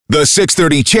The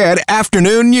 6:30 Chad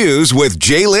Afternoon News with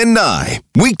Jaylen Nye.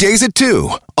 Weekdays at 2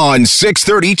 on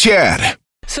 6:30 Chad.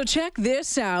 So check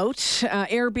this out.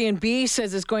 Airbnb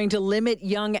says it's going to limit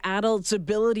young adults'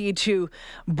 ability to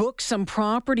book some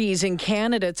properties in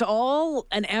Canada. It's all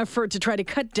an effort to try to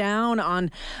cut down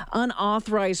on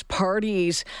unauthorized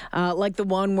parties like the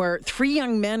one where 3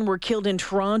 young men were killed in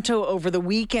Toronto over the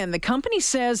weekend. The company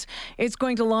says it's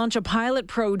going to launch a pilot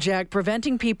project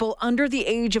preventing people under the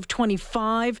age of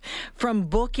 25 from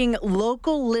booking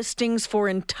local listings for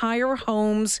entire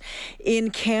homes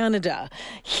in Canada.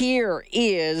 Here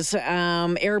is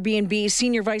Airbnb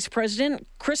Senior Vice President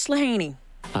Chris Lahaney.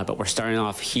 But we're starting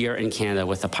off here in Canada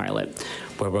with a pilot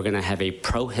where we're going to have a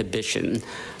prohibition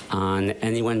on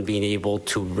anyone being able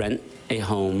to rent a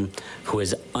home who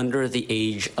is under the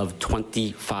age of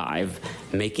 25,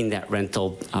 making that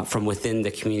rental from within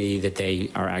the community that they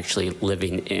are actually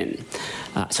living in.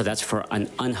 So that's for an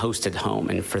unhosted home.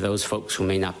 And for those folks who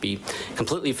may not be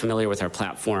completely familiar with our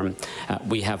platform,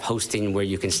 we have hosting where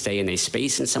you can stay in a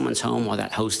space in someone's home while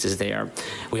that host is there.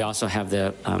 We also have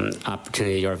the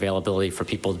opportunity or availability for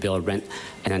people to be able to rent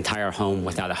an entire home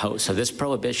without a host. So this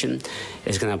prohibition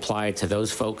is going to apply to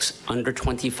those folks under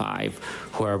 25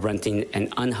 who are renting an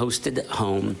unhosted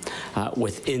home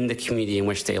within the community in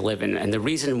which they live in. And the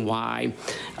reason why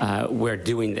we're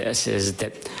doing this is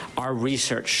that our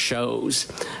research shows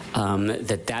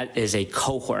that is a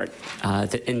cohort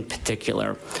that in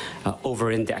particular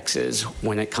over-indexes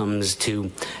when it comes to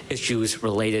issues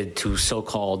related to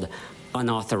so-called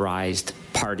unauthorized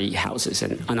party houses.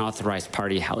 And unauthorized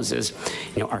party houses,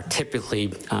 are typically,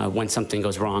 when something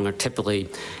goes wrong, are typically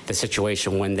the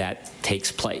situation when that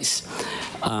takes place.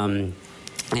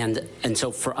 And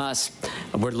so for us,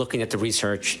 we're looking at the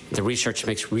research. The research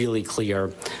makes really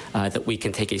clear that we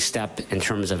can take a step in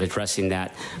terms of addressing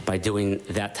that by doing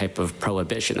that type of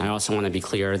prohibition. I also want to be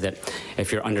clear that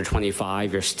if you're under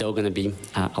 25, you're still going to be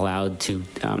allowed to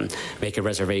make a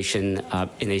reservation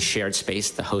in a shared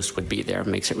space. The host would be there. It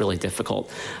makes it really difficult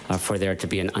for there to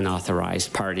be an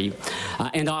unauthorized party.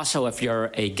 And also, if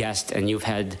you're a guest and you've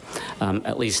had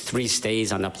at least 3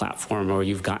 stays on the platform or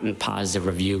you've gotten positive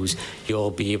reviews,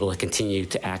 you'll be able to continue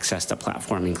to access the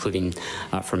platform, including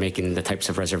for making the types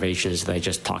of reservations that I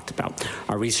just talked about.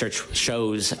 Our research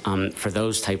shows for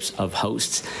those types of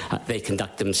hosts, they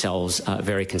conduct themselves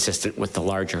very consistent with the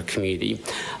larger community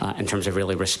in terms of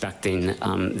really respecting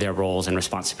their roles and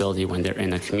responsibility when they're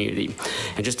in a community.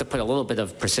 And just to put a little bit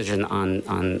of precision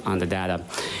on the data,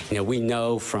 we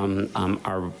know from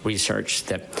our research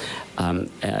that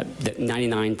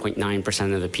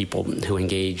 99.9% of the people who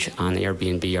engage on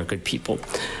Airbnb are good people.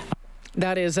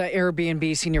 That is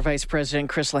Airbnb Senior Vice President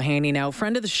Chris Lahaney. Now,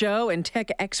 friend of the show and tech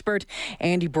expert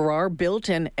Andy Baryer built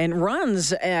and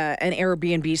runs an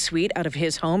Airbnb suite out of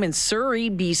his home in Surrey,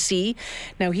 BC.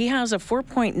 Now, he has a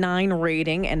 4.9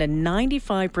 rating and a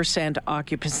 95%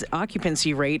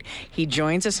 occupancy rate. He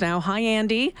joins us now. Hi,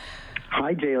 Andy.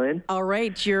 Hi, Jaylen. All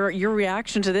right, your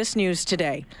reaction to this news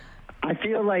today. I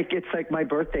feel like it's like my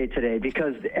birthday today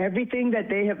because everything that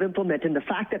they have implemented, the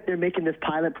fact that they're making this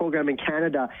pilot program in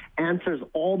Canada answers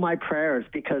all my prayers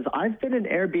because I've been an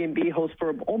Airbnb host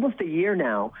for almost a year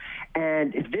now,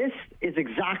 and this is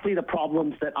exactly the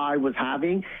problems that I was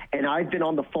having, and I've been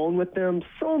on the phone with them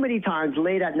so many times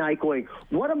late at night going,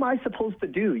 what am I supposed to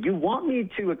do? You want me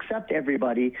to accept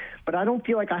everybody, but I don't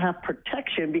feel like I have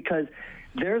protection because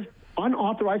there's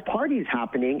unauthorized parties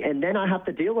happening, and then I have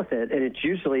to deal with it, and it's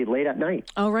usually late at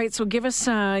night. All right, so give us,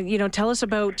 tell us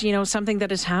about, something that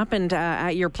has happened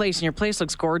at your place, and your place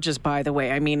looks gorgeous, by the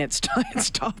way. I mean, it's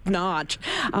top notch.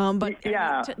 But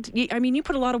yeah, you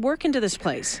put a lot of work into this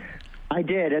place. I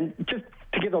did, and just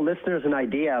to give the listeners an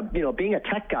idea, being a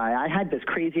tech guy, I had this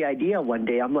crazy idea one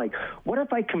day. I'm like, what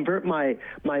if I convert my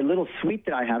little suite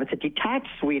that I have? It's a detached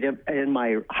suite in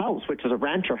my house, which is a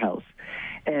rancher house.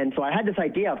 And so I had this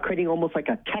idea of creating almost like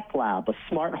a tech lab, a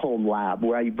smart home lab,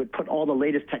 where I would put all the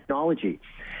latest technology.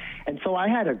 And so I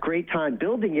had a great time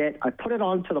building it. I put it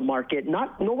onto the market.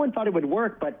 No one thought it would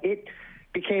work, but it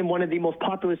became one of the most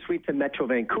popular suites in Metro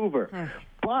Vancouver.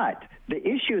 But the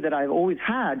issue that I've always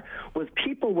had was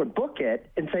people would book it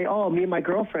and say, oh, me and my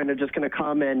girlfriend are just going to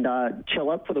come and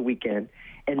chill out for the weekend.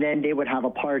 And then they would have a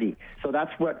party. So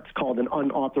that's what's called an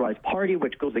unauthorized party,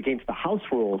 which goes against the house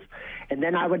rules. And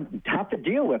then I would have to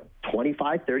deal with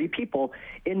 25, 30 people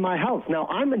in my house. Now,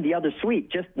 I'm in the other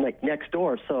suite, just like next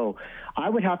door. So I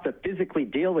would have to physically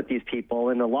deal with these people.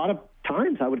 And a lot of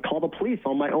times I would call the police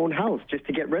on my own house just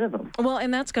to get rid of them. Well,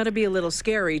 and that's got to be a little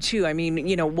scary, too. I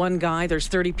mean, one guy, there's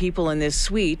 30 people in this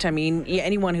suite. I mean,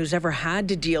 anyone who's ever had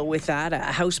to deal with that, a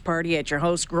house party at your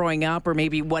house growing up, or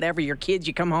maybe whatever, your kids,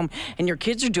 you come home and your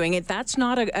kids are doing it, that's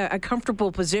not a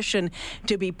comfortable position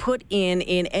to be put in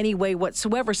any way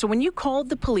whatsoever. So when you called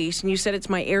the police and you said it's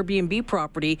my Airbnb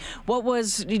property,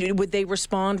 would they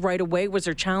respond right away? Was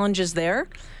there challenges there?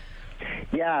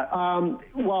 Yeah,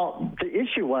 well, the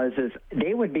issue is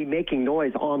they would be making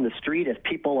noise on the street as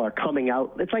people are coming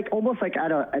out. It's like almost like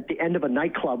at the end of a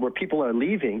nightclub where people are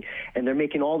leaving and they're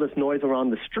making all this noise around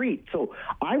the street. So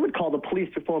I would call the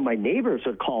police before my neighbors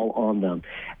would call on them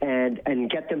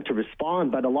and get them to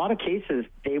respond. But a lot of cases,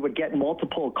 they would get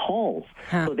multiple calls,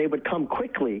 so they would come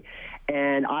quickly.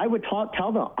 And I would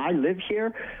tell them, I live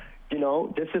here. You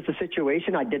know, this is the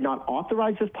situation. I did not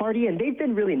authorize this party, and they've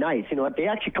been really nice. You know, they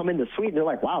actually come in the suite, and they're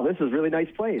like, wow, this is a really nice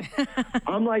place.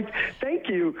 I'm like, thank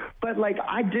you, but, like,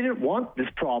 I didn't want this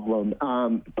problem.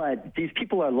 But these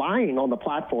people are lying on the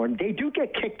platform. They do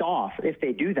get kicked off if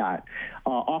they do that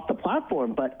off the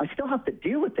platform, but I still have to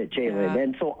deal with it, Jalen. Yeah.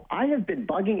 And so I have been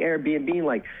bugging Airbnb,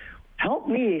 like, help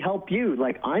me help you.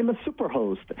 Like, I'm a super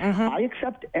host. I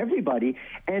accept everybody.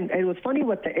 And it was funny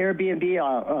what the Airbnb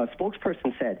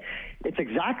spokesperson said. It's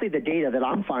exactly the data that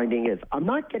I'm finding is I'm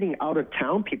not getting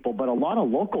out-of-town people, but a lot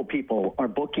of local people are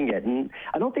booking it. And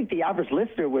I don't think the average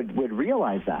listener would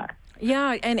realize that.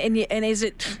 Yeah, and is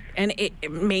it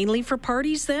mainly for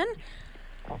parties then?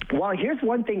 Well, here's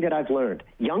one thing that I've learned.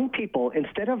 Young people,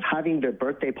 instead of having their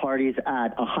birthday parties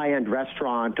at a high-end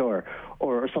restaurant or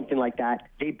something like that,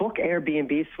 they book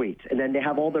Airbnb suites, and then they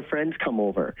have all their friends come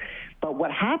over. But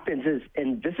what happens is,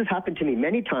 and this has happened to me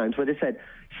many times, where they said,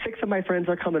 6 of my friends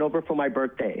are coming over for my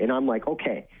birthday. And I'm like,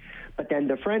 okay. But then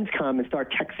the friends come and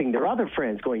start texting their other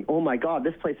friends going, oh, my God,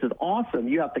 this place is awesome.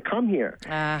 You have to come here.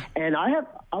 And I have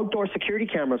outdoor security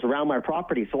cameras around my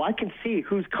property, so I can see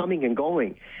who's coming and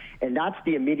going. And that's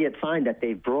the immediate sign that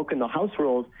they've broken the house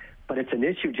rules. But it's an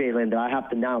issue, Jalen, that I have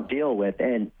to now deal with.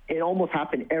 And it almost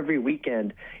happened every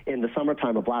weekend in the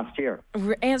summertime of last year.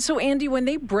 And so, Andy, when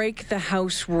they break the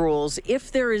house rules,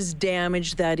 if there is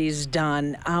damage that is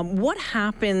done, what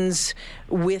happens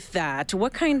with that?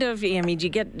 What kind of, I mean,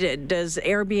 does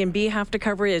Airbnb have to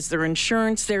cover it? Is there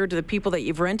insurance there? Do the people that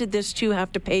you've rented this to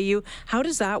have to pay you? How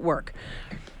does that work?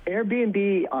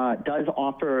 Airbnb does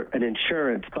offer an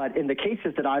insurance, but in the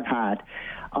cases that I've had,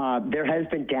 there has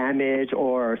been damage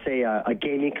or, say, a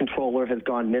gaming controller has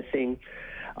gone missing.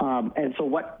 And so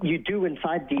what you do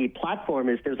inside the platform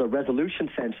is there's a resolution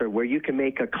sensor where you can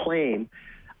make a claim.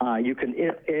 You can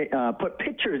put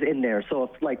pictures in there. So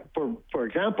if, like, for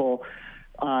example,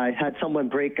 I had someone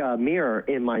break a mirror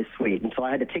in my suite, and so I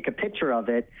had to take a picture of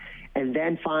it and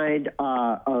then find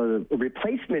a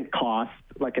replacement cost,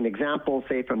 like an example,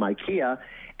 say, from IKEA,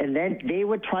 and then they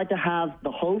would try to have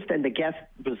the host and the guest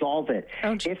resolve it.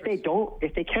 Oh,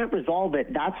 if they can't resolve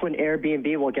it, that's when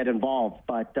Airbnb will get involved.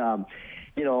 But,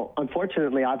 you know,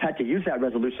 unfortunately, I've had to use that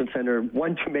resolution center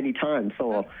one too many times.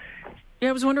 So, yeah,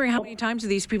 I was wondering how many times do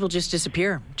these people just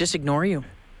disappear, just ignore you?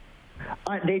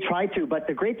 They try to, but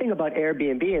the great thing about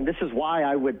Airbnb, and this is why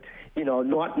I would, you know,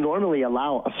 not normally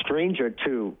allow a stranger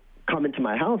to come into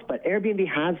my house, but Airbnb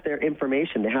has their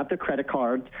information. They have their credit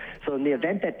cards. So in the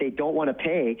event that they don't want to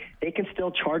pay, they can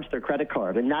still charge their credit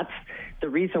card. And that's the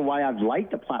reason why I've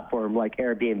liked a platform like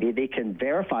Airbnb. They can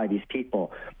verify these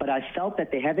people. But I felt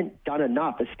that they haven't done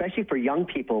enough, especially for young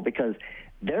people, because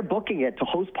they're booking it to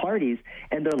host parties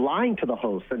and they're lying to the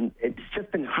host. And it's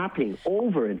just been happening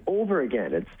over and over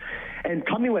again. And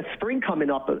coming with spring coming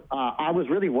up, I was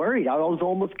really worried. I was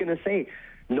almost going to say,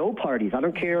 no parties. I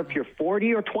don't care if you're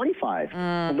 40 or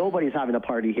 25. Nobody's having a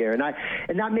party here.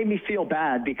 And that made me feel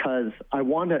bad because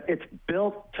it's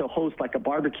built to host like a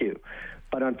barbecue.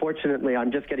 But unfortunately, I'm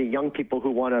just getting young people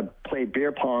who want to play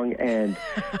beer pong and,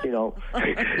 you know,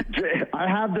 I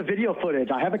have the video footage.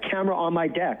 I have a camera on my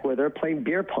deck where they're playing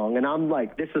beer pong, and I'm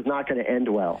like, this is not going to end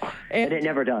well. And it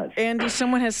never does. Andy,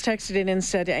 someone has texted in and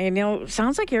said, you know,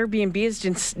 sounds like Airbnb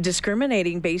is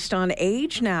discriminating based on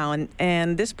age now.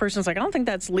 And this person's like, I don't think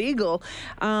that's legal.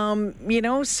 You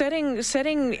know, setting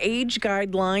age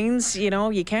guidelines, you know,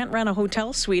 you can't rent a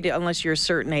hotel suite unless you're a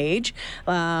certain age.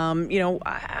 You know,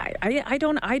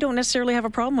 I don't necessarily have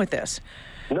a problem with this.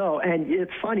 No, and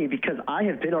it's funny because I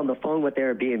have been on the phone with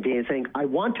Airbnb and saying, I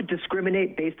want to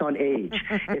discriminate based on age.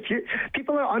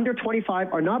 People are under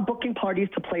 25 are not booking parties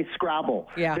to play Scrabble.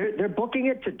 Yeah. They're booking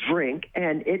it to drink,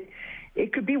 and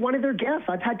it could be one of their guests.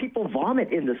 I've had people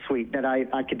vomit in the suite that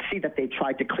I could see that they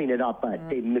tried to clean it up, but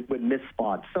they would miss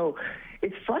spots. So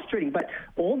it's frustrating. But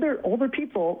older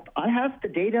people, I have the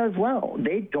data as well.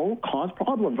 They don't cause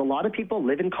problems. A lot of people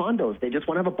live in condos. They just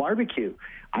want to have a barbecue.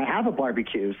 I have a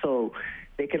barbecue, so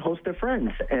they can host their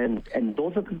friends. And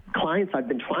those are the clients I've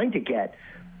been trying to get.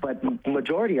 But the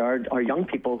majority are young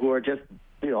people who are just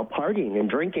partying and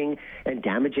drinking and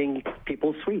damaging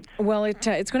people's suites. Well, it's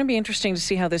going to be interesting to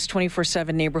see how this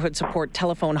 24/7 neighborhood support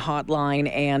telephone hotline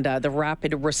and the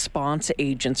rapid response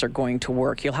agents are going to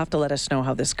work. You'll have to let us know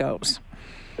how this goes.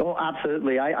 Oh,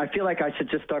 absolutely. I feel like I should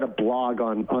just start a blog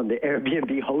on the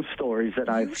Airbnb host stories that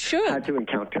I've had to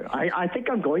encounter. I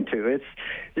think I'm going to.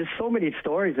 There's so many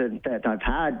stories that I've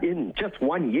had in just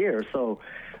 1 year. So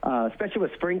especially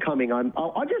with spring coming,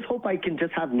 I'll just hope I can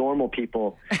just have normal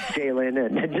people, Jalen,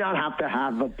 and not have to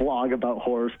have a blog about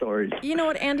horror stories. You know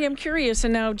what, Andy, I'm curious,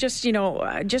 and now just being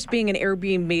an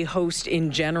Airbnb host in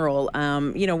general,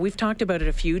 we've talked about it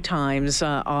a few times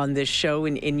on this show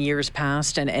in years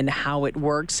past and how it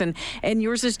works, and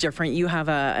yours is different. You have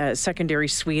a secondary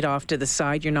suite off to the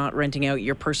side. You're not renting out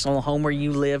your personal home where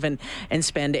you live and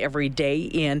spend every day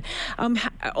in.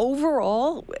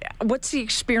 Overall, what's the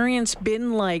experience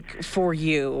been like for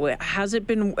you? Has it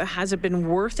been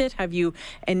worth it? Have you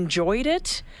enjoyed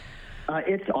it?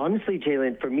 It's honestly,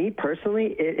 Jalen, for me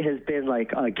personally, it has been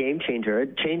like a game changer.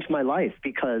 It changed my life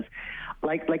because,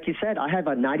 like you said, I have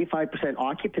a 95%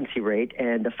 occupancy rate,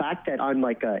 and the fact that I'm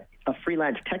like a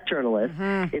freelance tech journalist,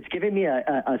 it's given me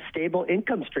a stable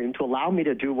income stream to allow me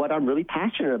to do what I'm really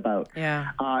passionate about. Yeah.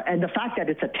 And the fact that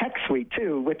it's a tech suite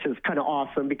too, which is kind of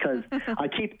awesome because I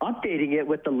keep updating it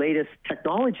with the latest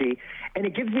technology, and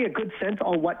it gives me a good sense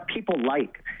on what people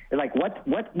like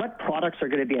what products are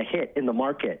going to be a hit in the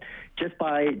market.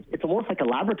 It's almost like a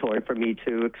laboratory for me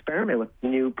to experiment with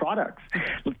new products.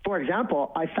 For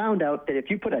example, I found out that if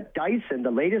you put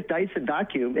the latest Dyson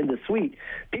vacuum in the suite,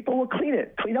 people will clean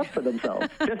up for themselves,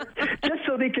 just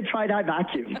so they can try that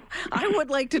vacuum. I would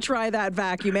like to try that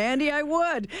vacuum, Andy. I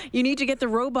would. You need to get the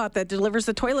robot that delivers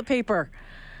the toilet paper.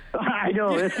 I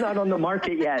know it's not on the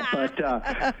market yet, but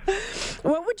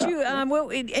what would you?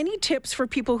 Any tips for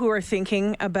people who are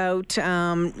thinking about,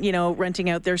 renting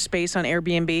out their space on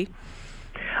Airbnb?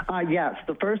 Yes.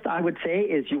 The first I would say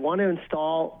is you want to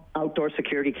install outdoor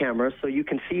security cameras so you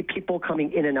can see people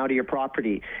coming in and out of your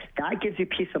property. That gives you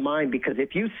peace of mind because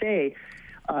if you say,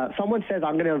 someone says,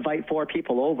 I'm going to invite 4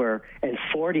 people over and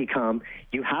 40 come,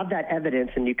 you have that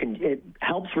evidence and it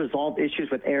helps resolve issues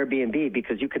with Airbnb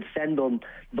because you could send them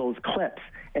those clips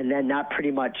and then that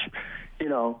pretty much,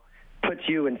 puts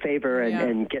you in favor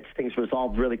and gets things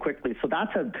resolved really quickly. So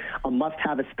that's a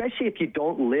must-have, especially if you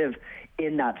don't live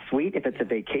in that suite. If it's a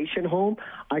vacation home,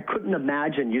 I couldn't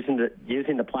imagine using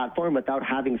the platform without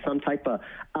having some type of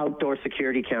outdoor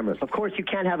security cameras. Of course, you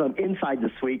can't have them inside the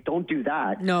suite. Don't do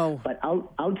that. No. But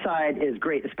outside is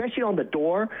great, especially on the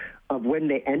door of when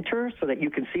they enter so that you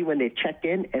can see when they've checked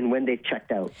in and when they've checked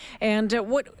out. And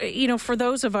for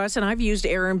those of us, and I've used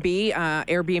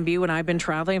Airbnb when I've been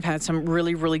traveling, I've had some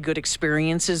really, really good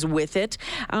experiences with it.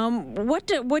 What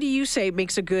do you say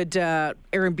makes a good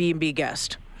Airbnb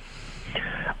guest?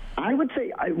 I would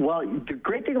say, the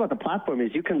great thing about the platform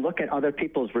is you can look at other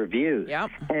people's reviews. Yep.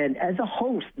 And as a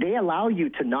host, they allow you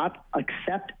to not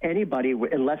accept anybody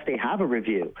unless they have a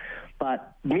review.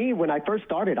 But me, when I first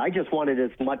started, I just wanted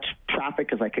as much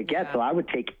traffic as I could get, so I would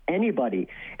take anybody.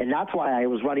 And that's why I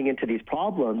was running into these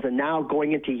problems. And now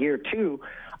going into year 2,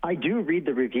 I do read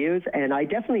the reviews, and I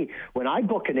definitely, when I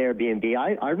book an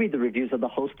Airbnb, I read the reviews of the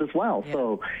host as well. Yeah.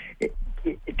 So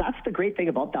that's the great thing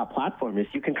about that platform is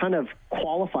you can kind of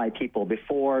qualify people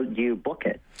before you book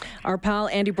it. Our pal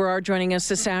Andy Baryer joining us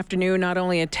this afternoon, not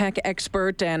only a tech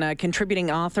expert and a contributing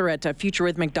author at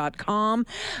futurerhythmic.com,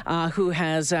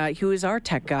 who is our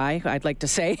tech guy, I'd like to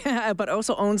say, but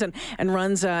also owns and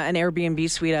runs an Airbnb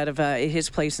suite out of his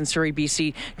place in Surrey,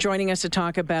 BC, joining us to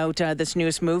talk about this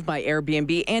newest move by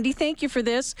Airbnb. Andy, thank you for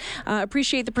this.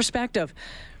 Appreciate the perspective.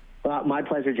 My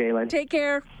pleasure, Jalen. Take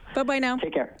care. Bye-bye now.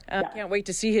 Take care. Can't wait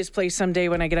to see his place someday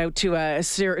when I get out to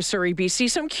Surrey, BC.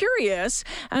 So I'm curious,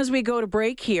 as we go to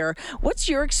break here, what's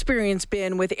your experience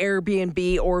been with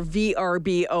Airbnb or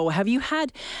VRBO?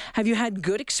 Have you had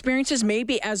good experiences,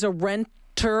 maybe as a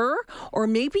renter, or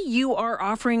maybe you are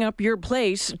offering up your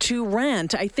place to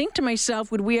rent? I think to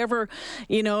myself, would we ever,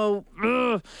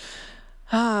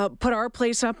 Put our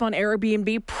place up on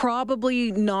Airbnb?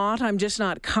 Probably not. I'm just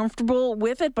not comfortable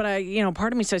with it. But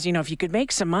part of me says, if you could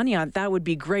make some money on it, that would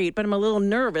be great. But I'm a little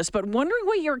nervous. But wondering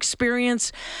what your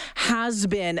experience has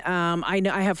been. I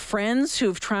know I have friends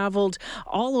who've traveled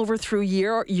all over through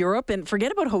Europe, and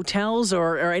forget about hotels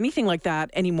or anything like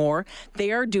that anymore.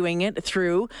 They are doing it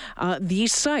through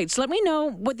these sites. Let me know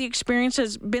what the experience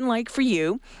has been like for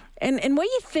you, and what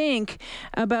you think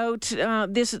about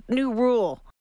this new rule